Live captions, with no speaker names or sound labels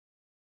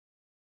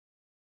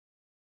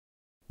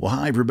Well,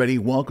 hi everybody.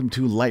 Welcome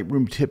to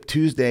Lightroom Tip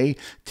Tuesday.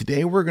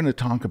 Today we're going to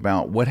talk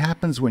about what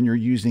happens when you're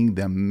using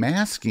the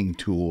masking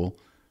tool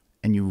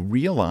and you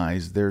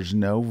realize there's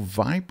no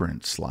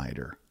Vibrance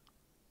slider.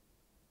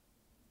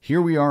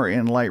 Here we are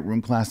in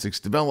Lightroom Classics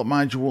Develop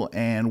module,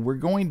 and we're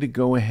going to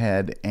go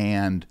ahead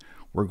and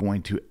we're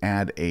going to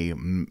add a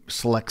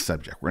select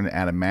subject. We're going to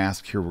add a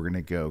mask here. We're going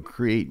to go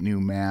create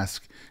new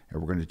mask, and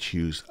we're going to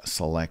choose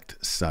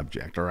select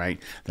subject. All right,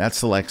 that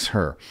selects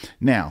her.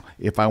 Now,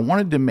 if I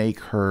wanted to make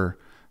her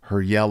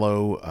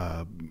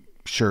yellow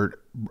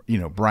shirt,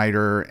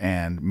 brighter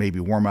and maybe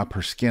warm up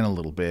her skin a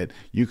little bit,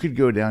 you could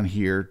go down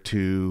here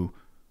to,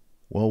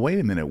 well, wait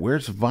a minute,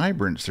 where's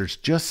Vibrance? There's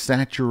just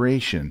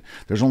saturation.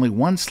 There's only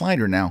one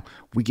slider. Now,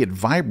 we get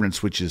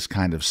Vibrance, which is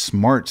kind of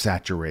smart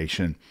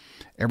saturation.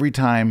 Every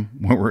time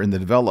when we're in the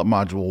develop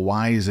module,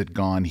 why is it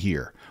gone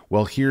here?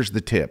 Well, here's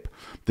the tip.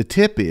 The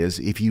tip is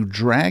if you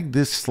drag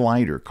this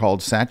slider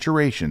called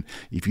saturation,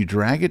 if you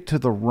drag it to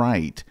the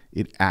right,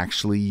 it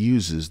actually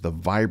uses the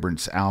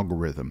Vibrance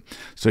algorithm.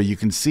 So you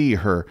can see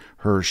her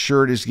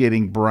shirt is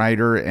getting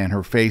brighter and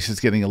her face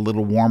is getting a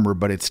little warmer,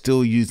 but it's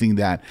still using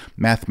that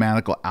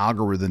mathematical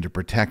algorithm to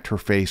protect her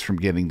face from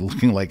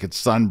looking like it's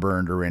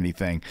sunburned or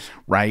anything,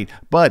 right?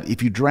 But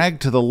if you drag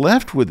to the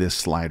left with this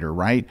slider,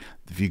 right,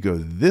 if you go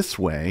this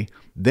way,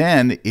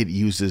 then it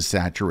uses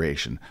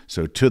saturation.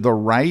 So to the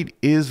right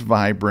is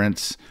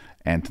Vibrance,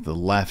 and to the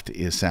left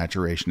is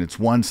saturation. It's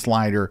one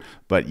slider,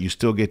 but you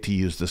still get to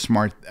use the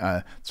smart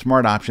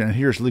option. And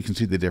here's, you can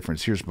see the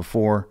difference. Here's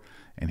before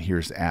and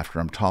here's after.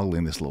 I'm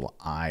toggling this little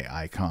eye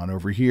icon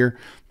over here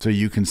so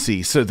you can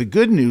see. So the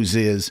good news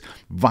is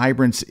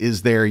Vibrance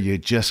is there. You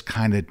just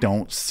kind of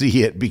don't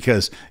see it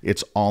because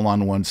it's all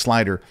on one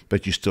slider,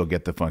 but you still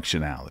get the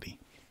functionality.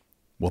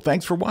 Well,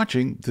 thanks for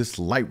watching this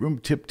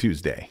Lightroom Tip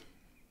Tuesday.